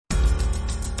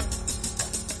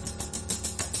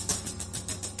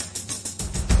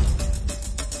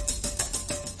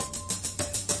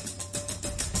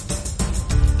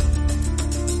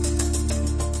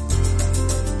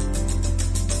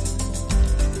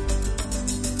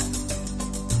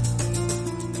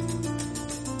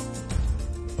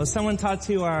Well, someone talked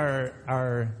to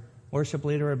our worship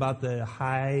leader about the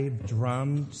high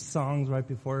drum songs right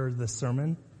before the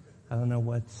sermon. I don't know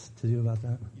what to do about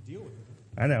that. You deal with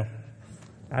it. I know.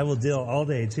 I will deal all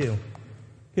day too.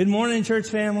 Good morning, church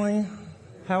family.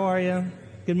 How are you?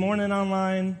 Good morning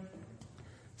online.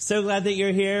 So glad that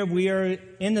you're here. We are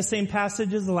in the same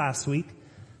passage as last week.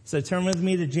 So turn with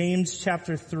me to James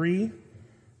chapter 3,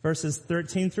 verses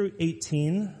 13 through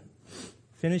 18.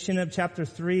 Finishing up chapter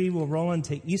 3, we'll roll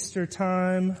into Easter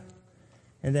time.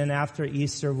 And then after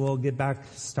Easter, we'll get back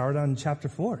start on chapter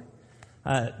 4.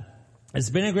 It's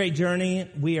been a great journey.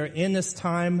 We are in this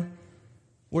time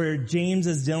where James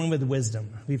is dealing with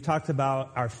wisdom. We've talked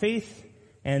about our faith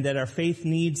and that our faith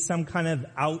needs some kind of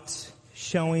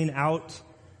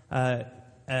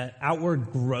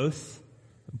outward growth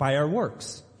by our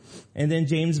works. And then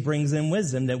James brings in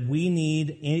wisdom that we need,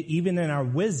 even in our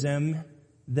wisdom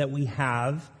that we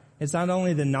have. It's not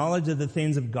only the knowledge of the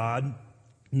things of God,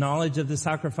 knowledge of the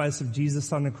sacrifice of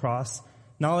Jesus on the cross,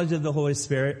 knowledge of the Holy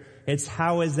Spirit. It's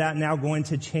how is that now going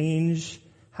to change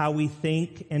how we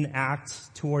think and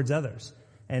act towards others?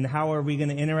 And how are we going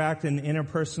to interact in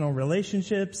interpersonal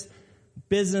relationships,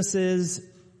 businesses,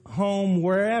 home,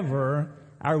 wherever?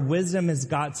 Our wisdom has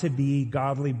got to be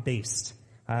godly based.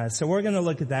 So we're going to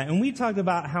look at that. And we talked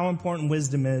about how important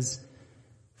wisdom is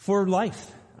for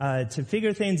life, to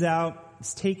figure things out.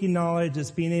 It's taking knowledge.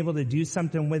 It's being able to do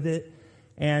something with it.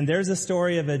 And there's a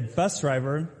story of a bus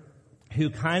driver who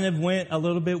kind of went a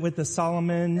little bit with the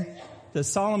Solomon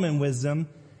wisdom.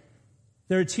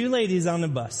 There are two ladies on the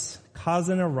bus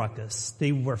causing a ruckus.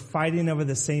 They were fighting over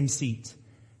the same seat.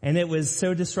 And it was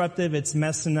so disruptive, it's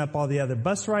messing up all the other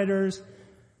bus riders.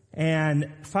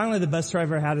 And finally the bus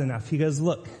driver had enough. He goes,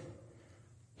 look,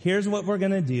 here's what we're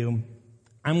going to do.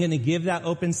 I'm going to give that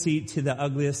open seat to the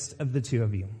ugliest of the two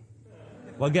of you.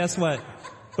 Well, guess what?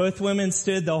 Both women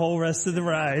stood the whole rest of the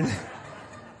ride.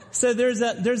 So there's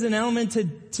an element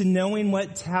to knowing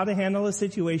how to handle a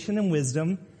situation and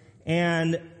wisdom.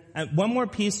 And one more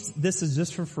piece, this is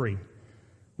just for free.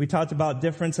 We talked about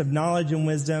difference of knowledge and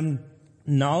wisdom.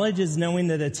 Knowledge is knowing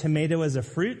that a tomato is a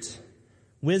fruit.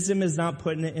 Wisdom is not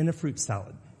putting it in a fruit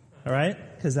salad. All right?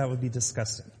 Because that would be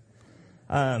disgusting.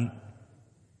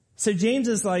 So James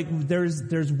is like,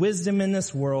 there's wisdom in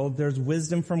this world. There's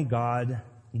wisdom from God.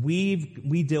 We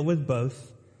deal with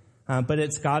both. But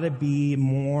it's got to be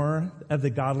more of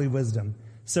the godly wisdom.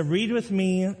 So read with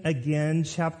me again,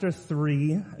 chapter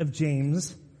 3 of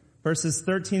James, verses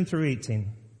 13 through 18. It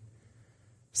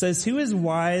says, who is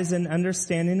wise and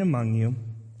understanding among you?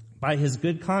 By his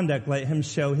good conduct, let him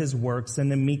show his works in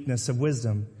the meekness of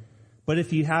wisdom. But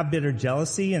if you have bitter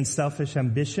jealousy and selfish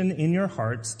ambition in your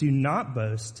hearts, do not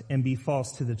boast and be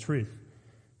false to the truth.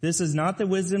 This is not the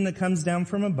wisdom that comes down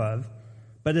from above,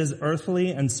 but is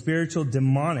earthly and spiritual,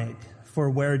 demonic. For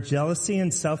where jealousy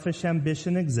and selfish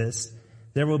ambition exist,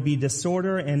 there will be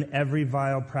disorder and every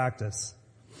vile practice.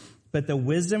 But the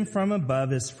wisdom from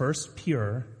above is first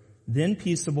pure, then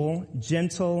peaceable,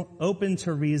 gentle, open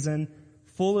to reason,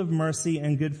 full of mercy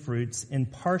and good fruits,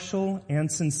 impartial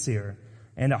and sincere.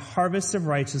 And a harvest of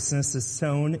righteousness is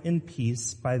sown in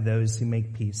peace by those who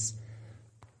make peace.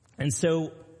 And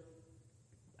so,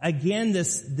 again,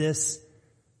 this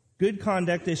good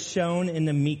conduct is shown in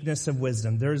the meekness of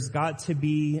wisdom. There's got to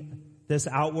be this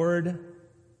outward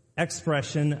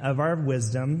expression of our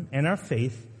wisdom and our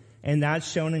faith, and that's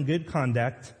shown in good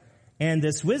conduct. And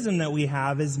this wisdom that we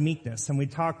have is meekness. And we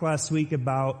talked last week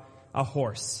about a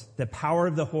horse, the power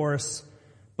of the horse,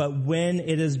 but when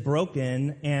it is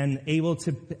broken and able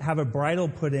to have a bridle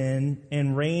put in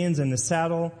and reins and the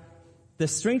saddle, the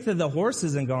strength of the horse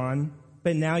isn't gone,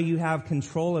 but now you have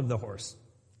control of the horse.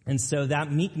 And so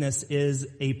that meekness is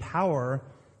a power,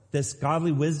 this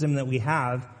godly wisdom that we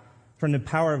have from the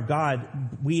power of God.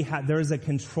 There's a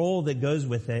control that goes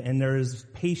with it, and there's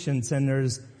patience, and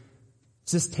there's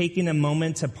just taking a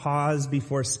moment to pause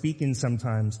before speaking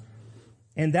sometimes.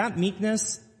 And that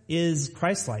meekness is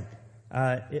Christ-like.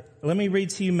 Let me read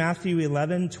to you Matthew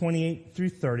 11:28 through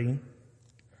 30. It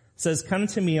says, come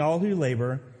to me all who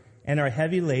labor and are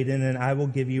heavy laden, and I will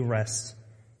give you rest.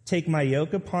 Take my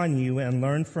yoke upon you and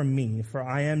learn from me, for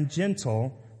I am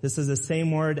gentle. This is the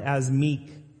same word as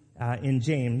meek in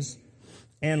James.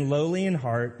 And lowly in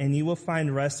heart, and you will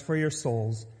find rest for your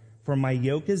souls. For my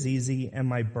yoke is easy and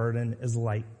my burden is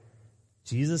light.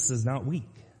 Jesus is not weak.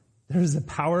 There's the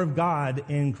power of God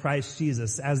in Christ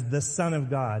Jesus as the Son of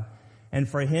God. And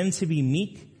for him to be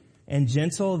meek and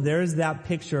gentle, there's that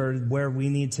picture where we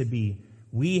need to be.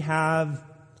 We have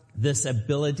this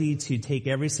ability to take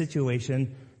every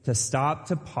situation, to stop,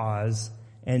 to pause,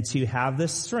 and to have the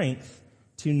strength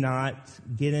to not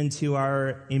get into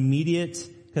our immediate,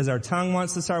 because our tongue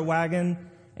wants to start wagging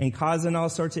and causing all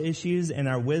sorts of issues, and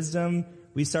our wisdom,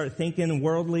 we start thinking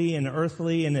worldly and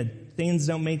earthly and things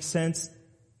don't make sense.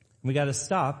 We got to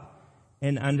stop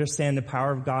and understand the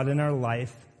power of God in our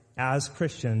life as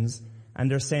Christians,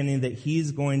 understanding that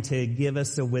He's going to give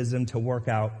us the wisdom to work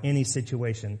out any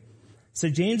situation. So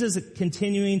James is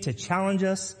continuing to challenge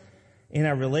us in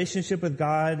our relationship with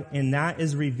God, and that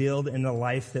is revealed in the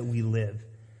life that we live.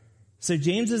 So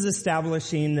James is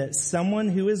establishing that someone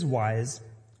who is wise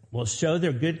will show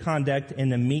their good conduct in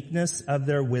the meekness of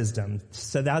their wisdom.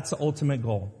 So that's the ultimate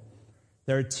goal.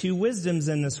 There are two wisdoms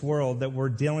in this world that we're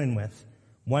dealing with.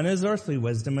 One is earthly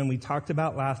wisdom, and we talked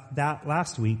about that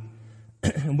last week.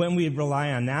 When we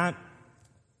rely on that,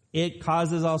 it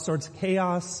causes all sorts of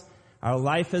chaos. Our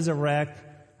life is a wreck.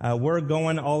 We're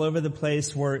going all over the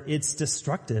place where it's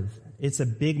destructive. It's a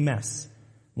big mess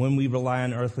when we rely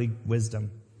on earthly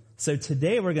wisdom. So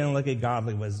today we're going to look at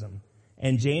godly wisdom.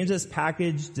 And James has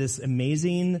packaged this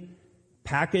amazing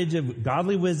package of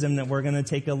godly wisdom that we're going to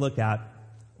take a look at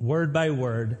word by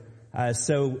word.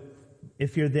 So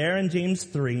if you're there in James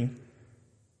 3,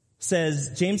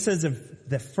 James says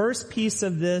the first piece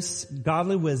of this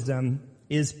godly wisdom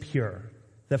is pure.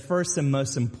 The first and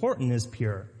most important is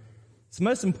pure. It's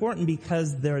most important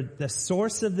because the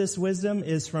source of this wisdom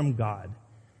is from God,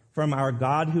 from our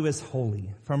God who is holy,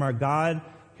 from our God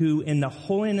who in the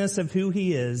holiness of who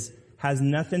He is has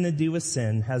nothing to do with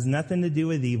sin, has nothing to do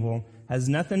with evil, has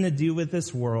nothing to do with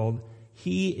this world.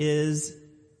 He is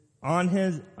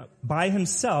by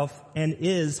Himself and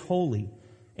is holy.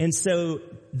 And so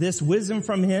this wisdom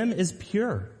from Him is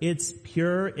pure. It's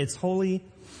pure, it's holy,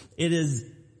 it is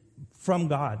from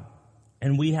God,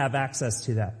 and we have access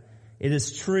to that. It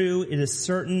is true, it is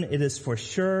certain, it is for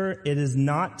sure, it is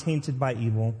not tainted by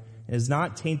evil, it is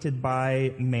not tainted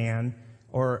by man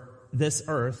or this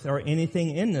earth or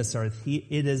anything in this earth.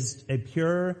 It is a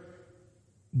pure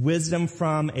wisdom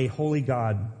from a holy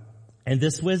God. And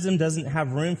this wisdom doesn't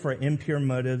have room for impure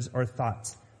motives or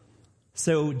thoughts.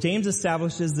 So James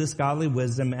establishes this godly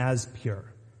wisdom as pure,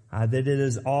 that it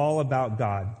is all about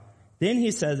God. Then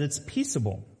he says it's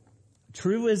peaceable.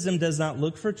 True wisdom does not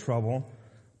look for trouble,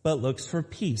 but looks for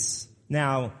peace.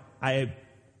 Now, I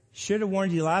should have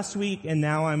warned you last week, and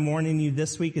now I'm warning you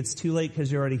this week. It's too late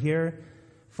because you're already here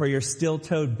for your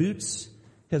steel-toed boots,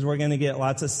 because we're going to get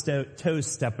lots of toes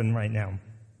stepping right now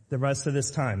the rest of this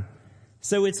time.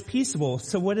 So it's peaceable.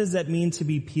 So what does that mean to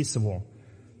be peaceable?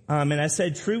 And I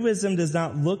said true wisdom does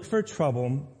not look for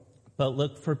trouble, but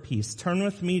look for peace. Turn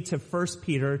with me to 1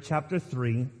 Peter chapter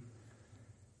 3.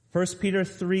 1 Peter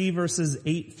 3 verses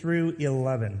 8 through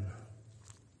 11.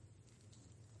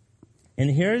 And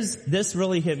this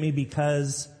really hit me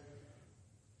because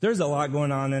there's a lot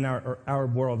going on in our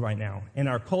world right now. In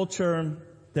our culture,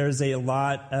 there's a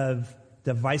lot of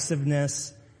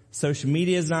divisiveness. Social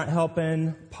media is not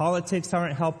helping. Politics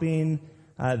aren't helping.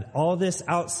 All this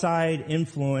outside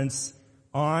influence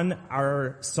on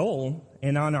our soul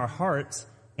and on our hearts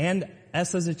and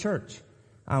us as a church.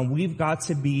 We've got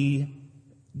to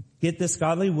get this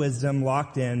godly wisdom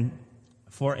locked in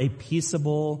for a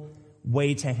peaceable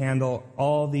way to handle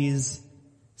all these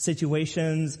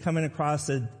situations coming across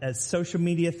a social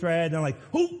media thread and like,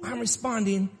 oh, I'm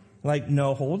responding. Like,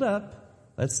 no, hold up.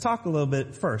 Let's talk a little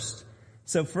bit first.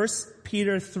 So 1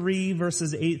 Peter 3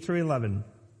 verses 8 through 11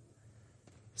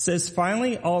 says,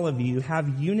 finally, all of you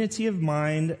have unity of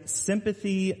mind,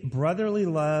 sympathy, brotherly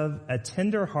love, a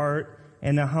tender heart,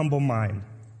 and a humble mind.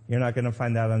 You're not going to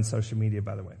find that on social media,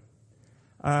 by the way.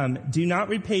 Do not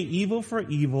repay evil for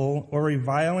evil or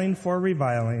reviling for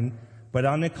reviling, but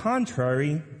on the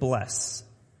contrary, bless.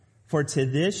 For to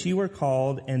this you were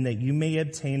called, and that you may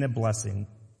obtain a blessing.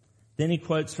 Then he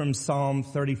quotes from Psalm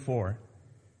 34.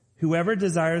 Whoever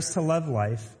desires to love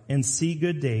life and see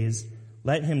good days,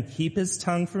 let him keep his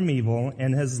tongue from evil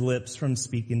and his lips from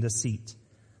speaking deceit.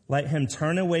 Let him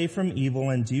turn away from evil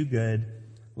and do good.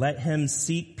 Let him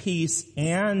seek peace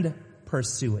and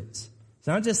pursue it. It's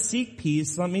not just seek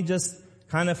peace. Let me just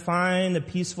kind of find a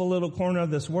peaceful little corner of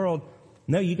this world.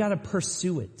 No, you got to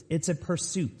pursue it. It's a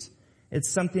pursuit. It's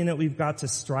something that we've got to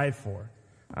strive for.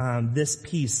 This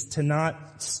peace, to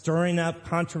not stirring up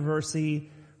controversy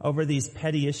over these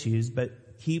petty issues, but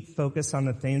keep focused on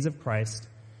the things of Christ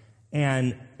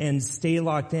and stay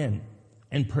locked in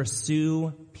and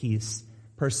pursue peace.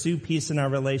 Pursue peace in our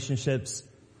relationships,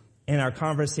 in our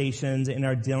conversations, in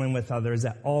our dealing with others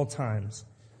at all times.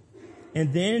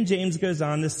 And then James goes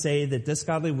on to say that this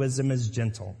godly wisdom is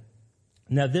gentle.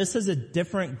 Now this is a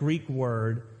different Greek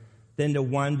word than the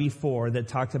one before that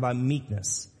talked about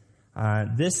meekness.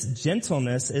 This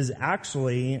gentleness is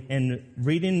actually, in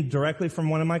reading directly from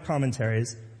one of my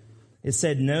commentaries, it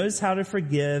said, knows how to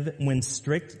forgive when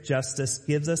strict justice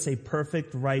gives us a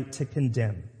perfect right to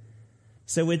condemn.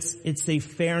 So it's a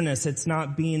fairness. It's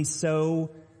not being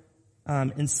so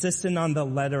insistent on the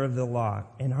letter of the law.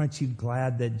 And aren't you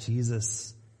glad that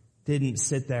Jesus didn't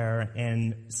sit there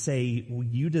and say, well,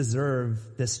 you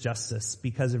deserve this justice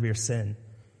because of your sin.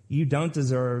 You don't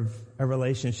deserve a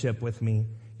relationship with me.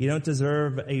 You don't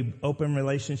deserve an open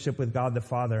relationship with God the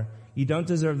Father. You don't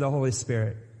deserve the Holy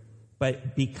Spirit.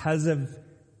 But because of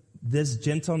this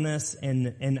gentleness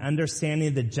and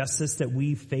understanding the justice that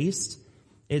we faced,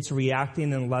 it's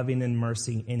reacting and loving in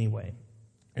mercy anyway.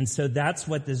 And so that's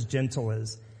what this gentle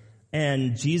is.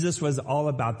 And Jesus was all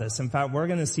about this. In fact, we're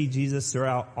going to see Jesus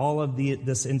throughout all of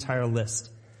this entire list,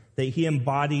 that he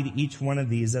embodied each one of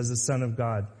these as the Son of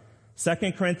God.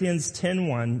 2 Corinthians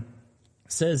 10:1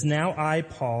 says, now I,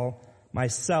 Paul,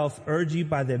 myself urge you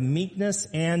by the meekness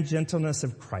and gentleness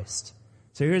of Christ.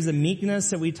 So here's the meekness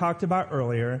that we talked about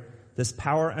earlier, this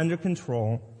power under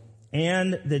control,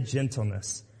 and the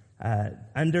gentleness.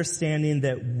 Understanding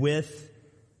that with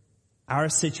our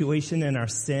situation and our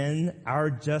sin, our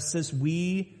justice,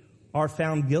 we are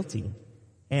found guilty.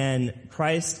 And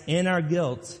Christ, in our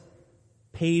guilt,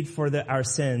 paid for our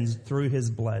sins through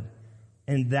his blood.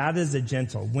 And that is a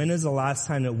gentle. When is the last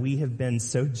time that we have been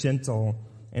so gentle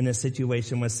in a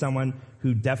situation with someone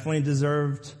who definitely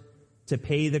deserved to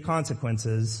pay the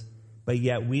consequences, but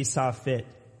yet we saw fit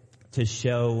to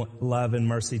show love and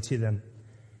mercy to them?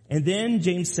 And then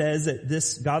James says that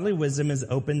this godly wisdom is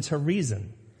open to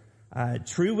reason.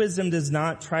 True wisdom does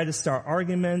not try to start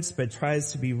arguments, but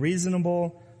tries to be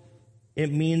reasonable.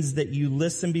 It means that you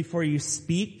listen before you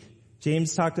speak.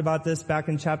 James talked about this back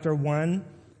in chapter 1,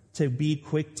 to be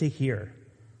quick to hear,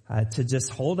 to just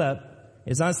hold up.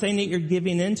 It's not saying that you're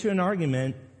giving into an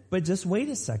argument, but just wait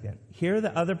a second. Hear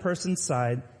the other person's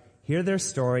side, hear their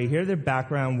story, hear their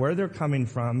background, where they're coming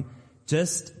from.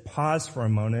 Just pause for a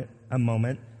moment,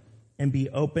 and be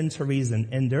open to reason.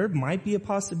 And there might be a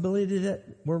possibility that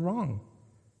we're wrong.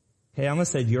 Okay, I'm gonna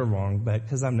say you're wrong, but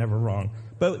because I'm never wrong.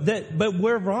 But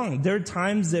we're wrong. There are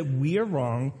times that we are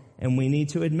wrong, and we need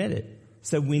to admit it.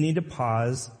 So we need to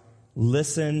pause,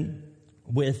 listen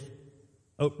with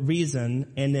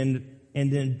reason, and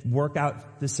then work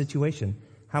out the situation.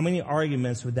 How many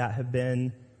arguments would that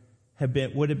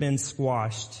would have been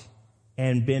squashed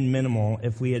and been minimal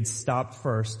if we had stopped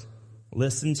first,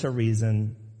 listened to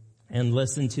reason, and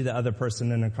listened to the other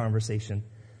person in a conversation?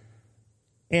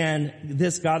 And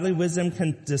this godly wisdom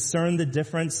can discern the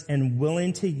difference and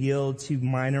willing to yield to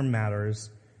minor matters,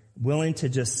 willing to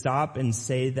just stop and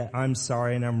say that I'm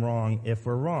sorry and I'm wrong if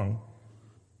we're wrong.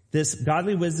 This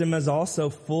godly wisdom is also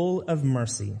full of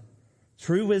mercy.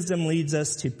 True wisdom leads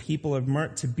us to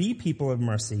to be people of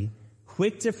mercy,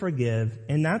 quick to forgive,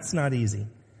 and that's not easy.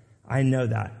 I know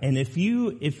that. And if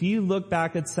you look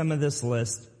back at some of this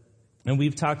list, and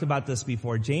we've talked about this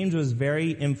before, James was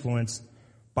very influenced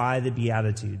by the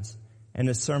Beatitudes and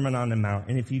the Sermon on the Mount.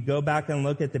 And if you go back and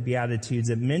look at the Beatitudes,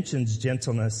 it mentions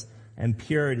gentleness and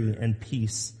purity and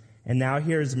peace. And now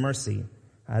here's mercy.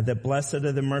 The blessed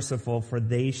are the merciful, for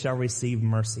they shall receive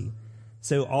mercy.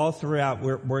 So all throughout,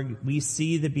 we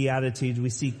see the Beatitudes,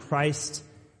 we see Christ's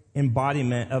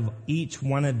embodiment of each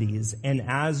one of these. And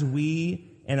as we,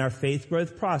 in our faith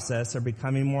growth process, are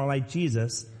becoming more like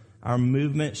Jesus, our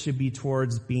movement should be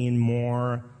towards being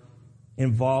more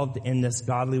involved in this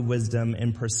godly wisdom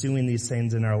and pursuing these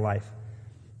things in our life.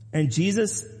 And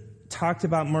Jesus talked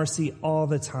about mercy all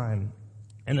the time,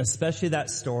 and especially that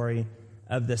story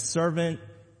of the servant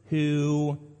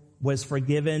who was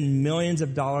forgiven millions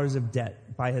of dollars of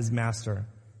debt by his master.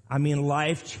 I mean,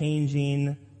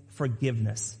 life-changing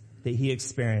forgiveness that he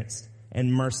experienced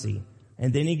and mercy.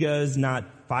 And then he goes,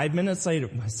 not 5 minutes later,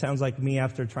 sounds like me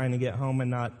after trying to get home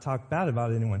and not talk bad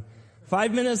about anyone.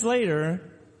 5 minutes later,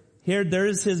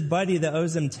 there's his buddy that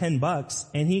owes him $10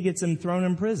 and he gets him thrown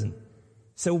in prison.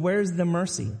 So where's the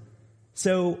mercy?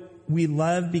 So we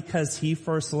love because he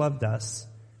first loved us.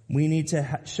 We need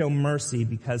to show mercy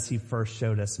because he first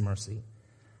showed us mercy.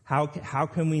 How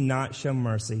can we not show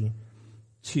mercy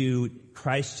to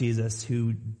Christ Jesus,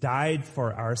 who died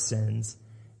for our sins?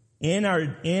 In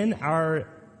our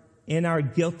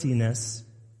guiltiness,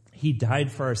 he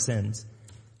died for our sins.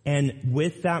 And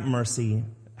with that mercy,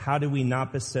 how do we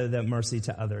not bestow that mercy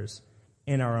to others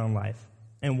in our own life?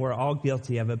 And we're all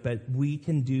guilty of it, but we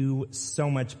can do so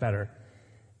much better.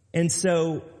 And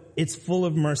so it's full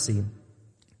of mercy.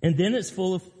 And then it's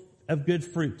full of good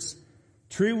fruits.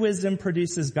 True wisdom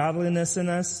produces godliness in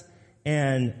us.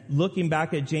 And looking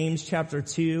back at James chapter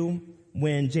 2,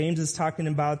 when James is talking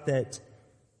about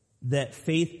that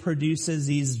faith produces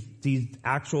these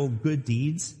actual good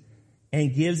deeds,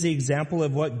 and gives the example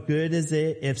of what good is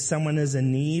it if someone is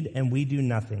in need and we do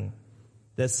nothing.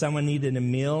 That someone needed a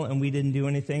meal and we didn't do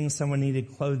anything. Someone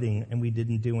needed clothing and we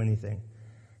didn't do anything.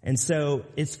 And so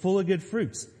it's full of good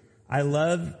fruits. I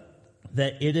love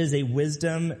that it is a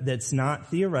wisdom that's not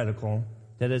theoretical,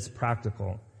 that it's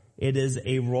practical. It is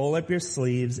a roll up your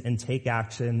sleeves and take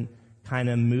action kind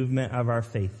of movement of our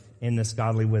faith in this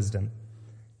godly wisdom.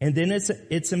 And then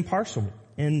it's impartial.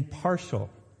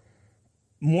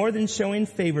 More than showing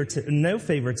no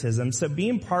favoritism. So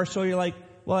being partial, you're like,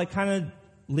 well, I kind of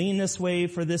lean this way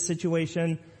for this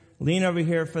situation, lean over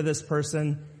here for this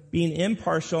person. Being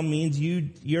impartial means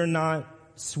you're not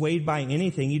swayed by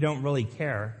anything. You don't really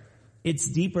care. It's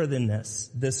deeper than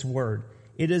this word.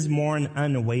 It is more an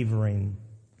unwavering,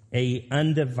 a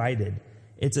undivided.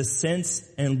 It's a sense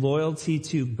and loyalty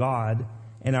to God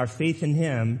and our faith in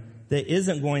Him that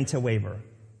isn't going to waver.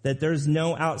 That there's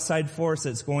no outside force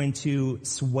that's going to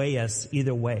sway us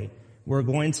either way. We're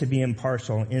going to be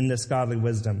impartial in this godly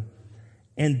wisdom.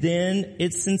 And then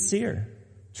it's sincere.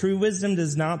 True wisdom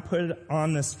does not put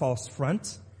on this false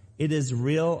front. It is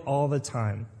real all the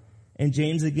time. And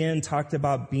James again talked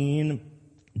about being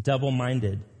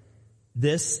double-minded.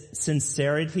 This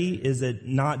sincerity is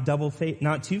not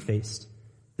two-faced.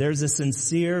 There's a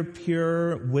sincere,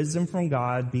 pure wisdom from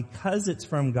God because it's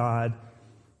from God,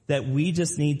 that we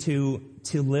just need to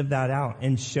live that out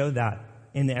and show that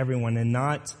in everyone and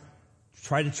not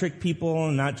try to trick people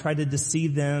and not try to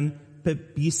deceive them,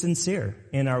 but be sincere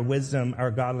in our wisdom, our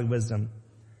godly wisdom.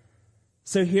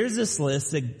 So here's this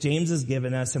list that James has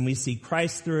given us, and we see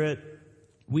Christ through it.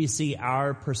 We see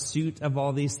our pursuit of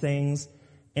all these things,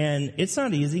 and it's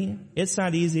not easy. It's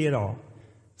not easy at all.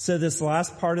 So this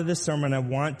last part of the sermon, I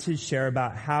want to share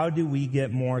about how do we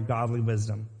get more godly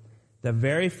wisdom. The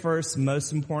very first,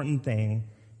 most important thing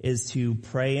is to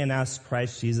pray and ask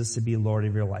Christ Jesus to be Lord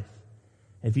of your life.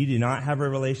 If you do not have a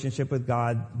relationship with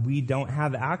God, we don't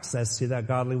have access to that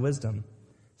godly wisdom.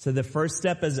 So the first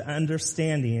step is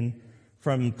understanding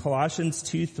from Colossians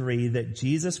 2:3 that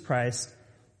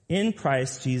in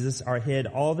Christ Jesus are hid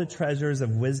all the treasures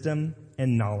of wisdom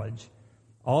and knowledge.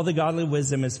 All the godly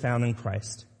wisdom is found in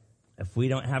Christ. If we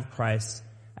don't have Christ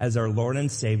as our Lord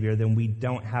and Savior, then we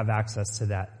don't have access to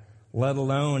that, let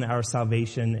alone our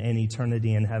salvation and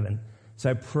eternity in heaven. So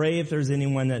I pray if there's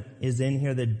anyone that is in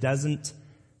here that doesn't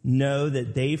know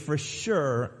that they for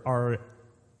sure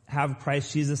have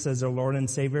Christ Jesus as their Lord and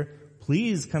Savior,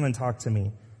 please come and talk to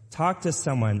me. Talk to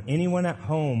someone. Anyone at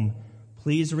home,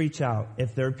 please reach out.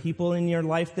 If there are people in your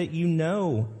life that you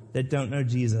know that don't know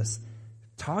Jesus,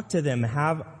 talk to them.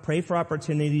 Pray for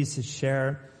opportunities to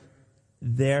share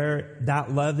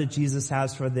that love that Jesus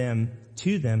has for them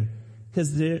to them,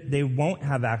 because they won't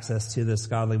have access to this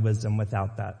godly wisdom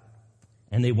without that.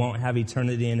 And they won't have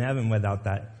eternity in heaven without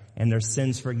that, and their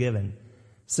sins forgiven.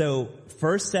 So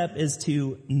first step is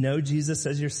to know Jesus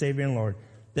as your Savior and Lord.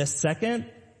 The second,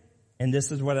 and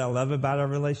this is what I love about our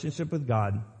relationship with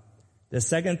God, the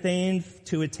second thing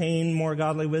to attain more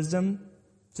godly wisdom,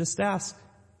 just ask.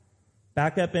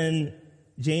 Back up in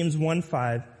James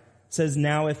 1:5 says,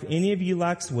 "Now if any of you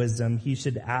lacks wisdom, he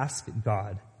should ask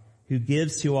God, who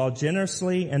gives to all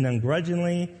generously and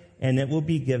ungrudgingly, and it will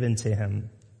be given to him."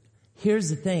 Here's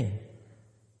the thing.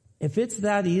 If it's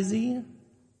that easy,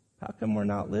 how come we're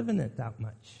not living it that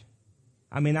much?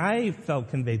 I mean, I felt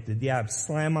convicted. Yeah, I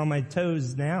slam on my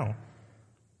toes now.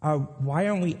 Why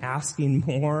aren't we asking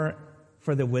more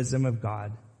for the wisdom of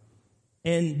God?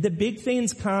 And the big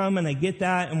things come, and I get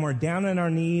that, and we're down on our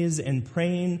knees and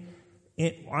praying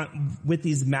with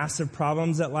these massive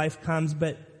problems that life comes,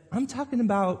 but I'm talking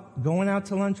about going out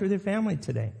to lunch with your family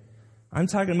today. I'm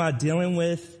talking about dealing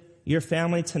with your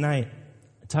family tonight.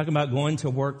 I'm talking about going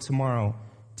to work tomorrow,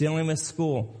 dealing with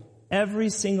school. Every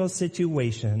single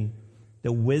situation,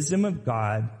 the wisdom of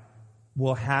God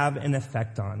will have an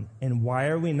effect on. And why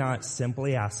are we not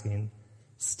simply asking?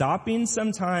 Stopping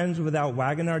sometimes without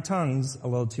wagging our tongues a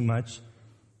little too much.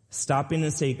 Stopping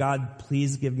and say, "God,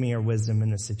 please give me your wisdom in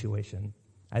this situation."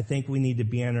 I think we need to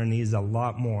be on our knees a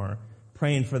lot more,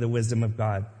 praying for the wisdom of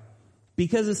God.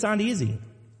 Because it's not easy.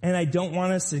 And I don't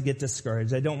want us to get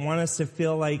discouraged. I don't want us to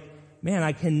feel like, man,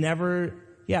 I can never,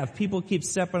 if people keep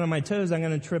stepping on my toes, I'm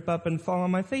going to trip up and fall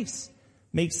on my face.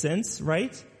 Makes sense,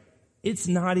 right? It's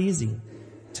not easy.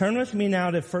 Turn with me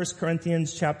now to 1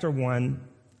 Corinthians chapter 1,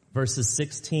 verses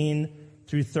 16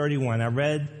 through 31. I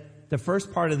read the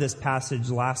first part of this passage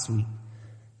last week.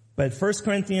 But 1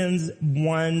 Corinthians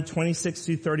 1, 26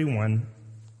 through 31.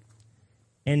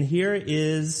 And here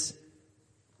is,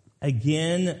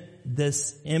 again,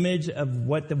 this image of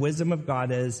what the wisdom of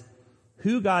God is,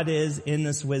 who God is in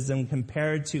this wisdom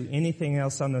compared to anything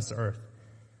else on this earth.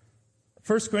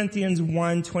 1 Corinthians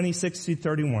 1, 26 through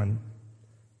 31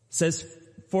 says,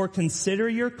 "For consider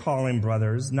your calling,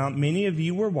 brothers. Not many of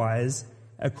you were wise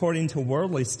according to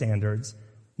worldly standards.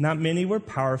 Not many were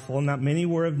powerful. Not many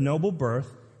were of noble birth."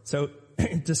 So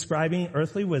describing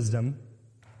earthly wisdom.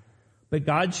 "But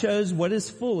God chose what is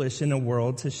foolish in the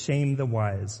world to shame the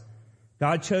wise.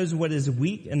 God chose what is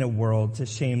weak in the world to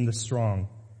shame the strong.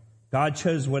 God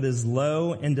chose what is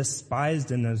low and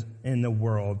despised in the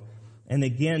world." And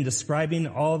again, describing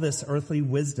all this earthly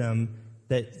wisdom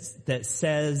that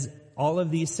says all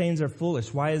of these things are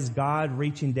foolish. Why is God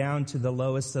reaching down to the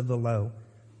lowest of the low?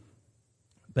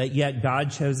 "But yet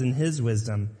God chose in his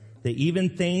wisdom that even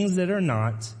things that are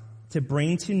not, to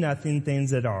bring to nothing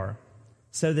things that are,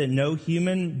 so that no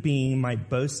human being might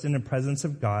boast in the presence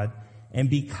of God. And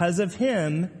because of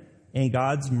him, in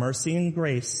God's mercy and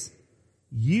grace,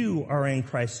 you are in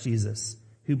Christ Jesus,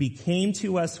 who became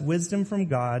to us wisdom from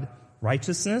God,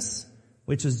 righteousness,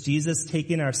 which is Jesus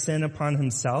taking our sin upon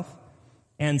himself,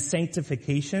 and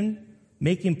sanctification,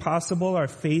 making possible our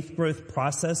faith growth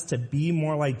process to be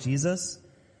more like Jesus,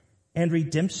 and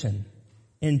redemption.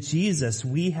 In Jesus,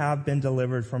 we have been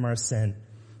delivered from our sin."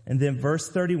 And then verse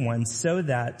 31, "So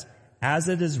that, as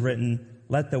it is written,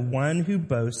 let the one who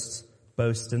boasts,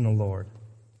 boast in the Lord."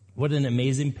 What an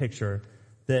amazing picture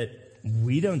that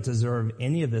we don't deserve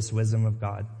any of this wisdom of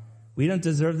God. We don't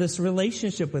deserve this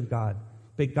relationship with God,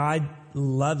 but God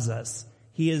loves us.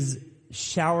 He has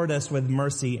showered us with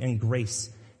mercy and grace.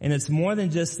 And it's more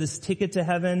than just this ticket to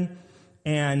heaven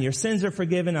and your sins are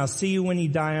forgiven. I'll see you when you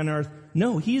die on earth.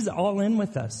 No, he's all in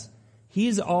with us.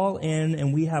 He's all in,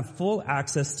 and we have full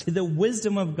access to the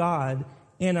wisdom of God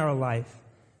in our life.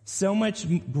 So much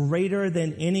greater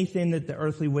than anything that the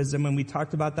earthly wisdom, and we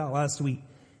talked about that last week.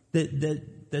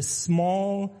 The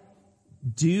small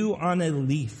dew on a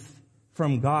leaf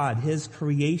from God, his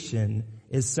creation,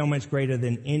 is so much greater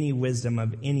than any wisdom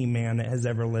of any man that has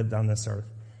ever lived on this earth.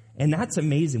 And that's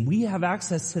amazing. We have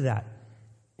access to that.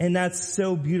 And that's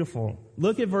so beautiful.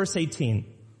 Look at verse 18,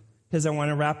 because I want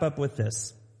to wrap up with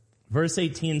this. Verse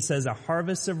 18 says, "A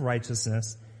harvest of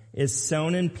righteousness is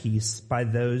sown in peace by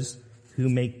those who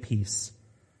make peace."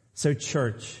 So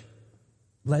church,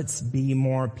 let's be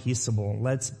more peaceable.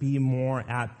 Let's be more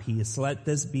at peace. Let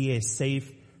this be a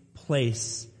safe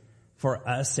place for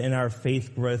us in our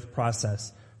faith growth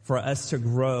process, for us to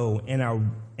grow in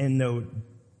the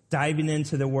diving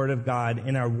into the Word of God,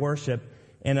 in our worship,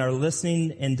 in our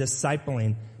listening and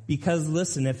discipling. Because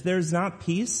listen, if there's not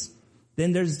peace,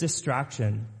 then there's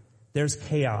distraction. There's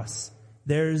chaos.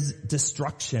 There's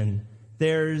destruction.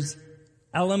 There's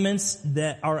elements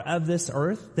that are of this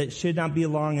earth that should not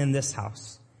belong in this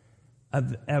house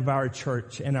of our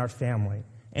church and our family.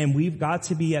 And we've got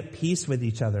to be at peace with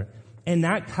each other. And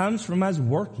that comes from us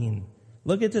working.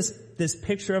 Look at this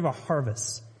picture of a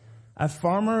harvest. A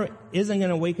farmer isn't going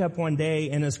to wake up one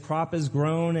day and his crop is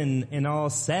grown and all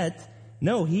set.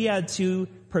 No, he had to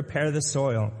prepare the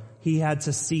soil. He had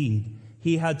to seed.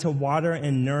 He had to water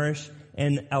and nourish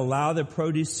and allow the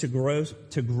produce to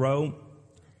grow,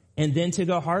 and then to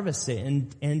go harvest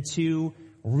it and to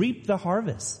reap the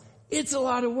harvest. It's a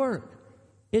lot of work.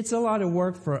 It's a lot of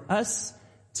work for us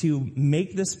to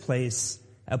make this place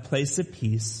a place of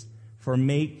peace,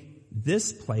 make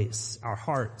this place, our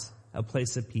heart, a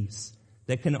place of peace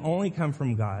that can only come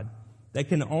from God, that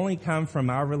can only come from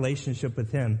our relationship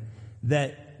with him,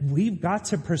 that we've got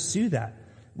to pursue that.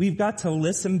 We've got to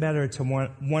listen better to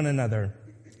one another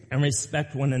and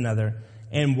respect one another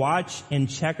and watch and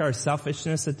check our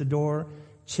selfishness at the door,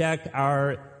 check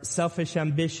our selfish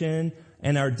ambition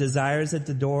and our desires at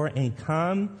the door, and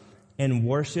come and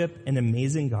worship an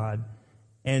amazing God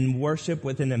and worship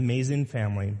with an amazing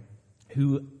family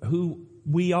who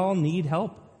we all need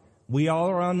help. We all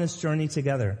are on this journey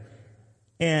together.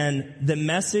 And the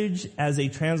Message as a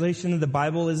translation of the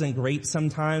Bible isn't great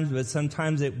sometimes, but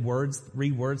sometimes it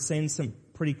rewords things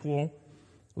pretty cool.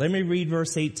 Let me read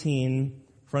verse 18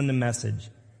 from the Message.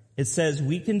 It says,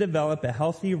 "We can develop a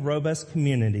healthy, robust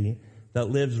community that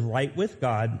lives right with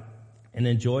God and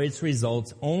enjoy its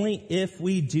results only if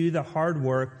we do the hard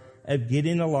work of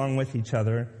getting along with each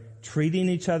other, treating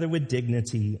each other with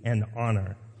dignity and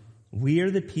honor. We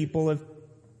are the people of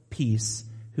peace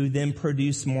who then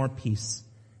produce more peace."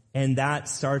 And that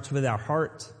starts with our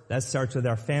heart. That starts with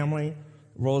our family,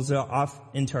 rolls off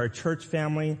into our church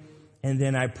family. And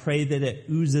then I pray that it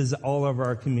oozes all over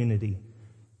our community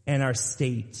and our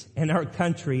state and our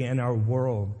country and our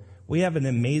world. We have an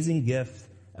amazing gift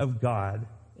of God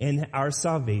in our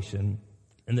salvation.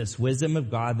 and this wisdom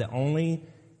of God that only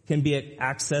can be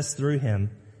accessed through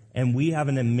him. And we have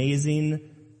an amazing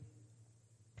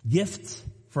gift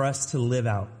for us to live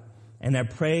out. And I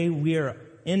pray we are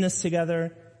in this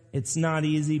together. It's not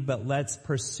easy, but let's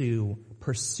pursue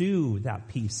that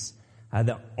peace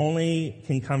that only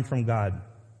can come from God.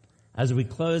 As we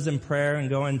close in prayer and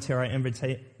go into our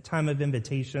time of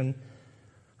invitation,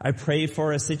 I pray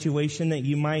for a situation that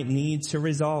you might need to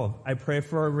resolve. I pray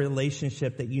for a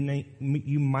relationship that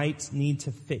you might need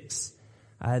to fix,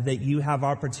 that you have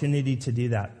opportunity to do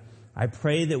that. I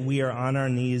pray that we are on our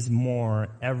knees more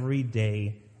every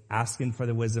day asking for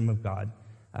the wisdom of God,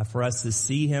 for us to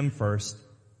see him first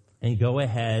and go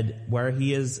ahead where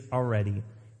he is already,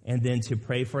 and then to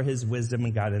pray for his wisdom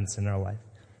and guidance in our life.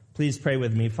 Please pray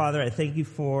with me. Father, I thank you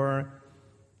for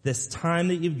this time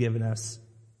that you've given us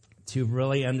to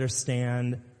really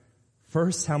understand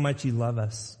first how much you love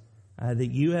us,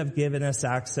 that you have given us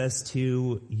access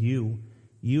to you.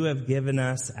 You have given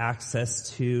us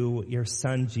access to your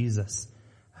son, Jesus,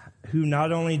 who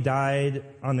not only died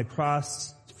on the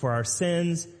cross for our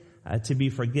sins, to be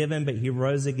forgiven, but he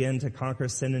rose again to conquer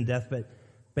sin and death,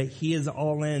 but he is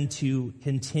all in to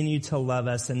continue to love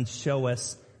us and show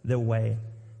us the way.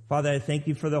 Father, I thank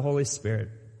you for the Holy Spirit,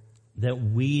 that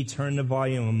we turn the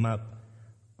volume up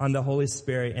on the Holy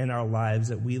Spirit in our lives,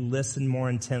 that we listen more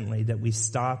intently, that we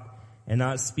stop and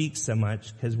not speak so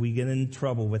much because we get in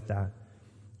trouble with that.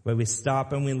 But we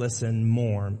stop and we listen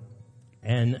more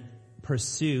and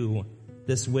pursue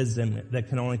this wisdom that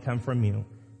can only come from you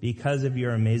because of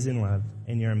your amazing love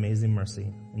and your amazing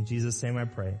mercy. In Jesus' name I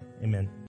pray. Amen.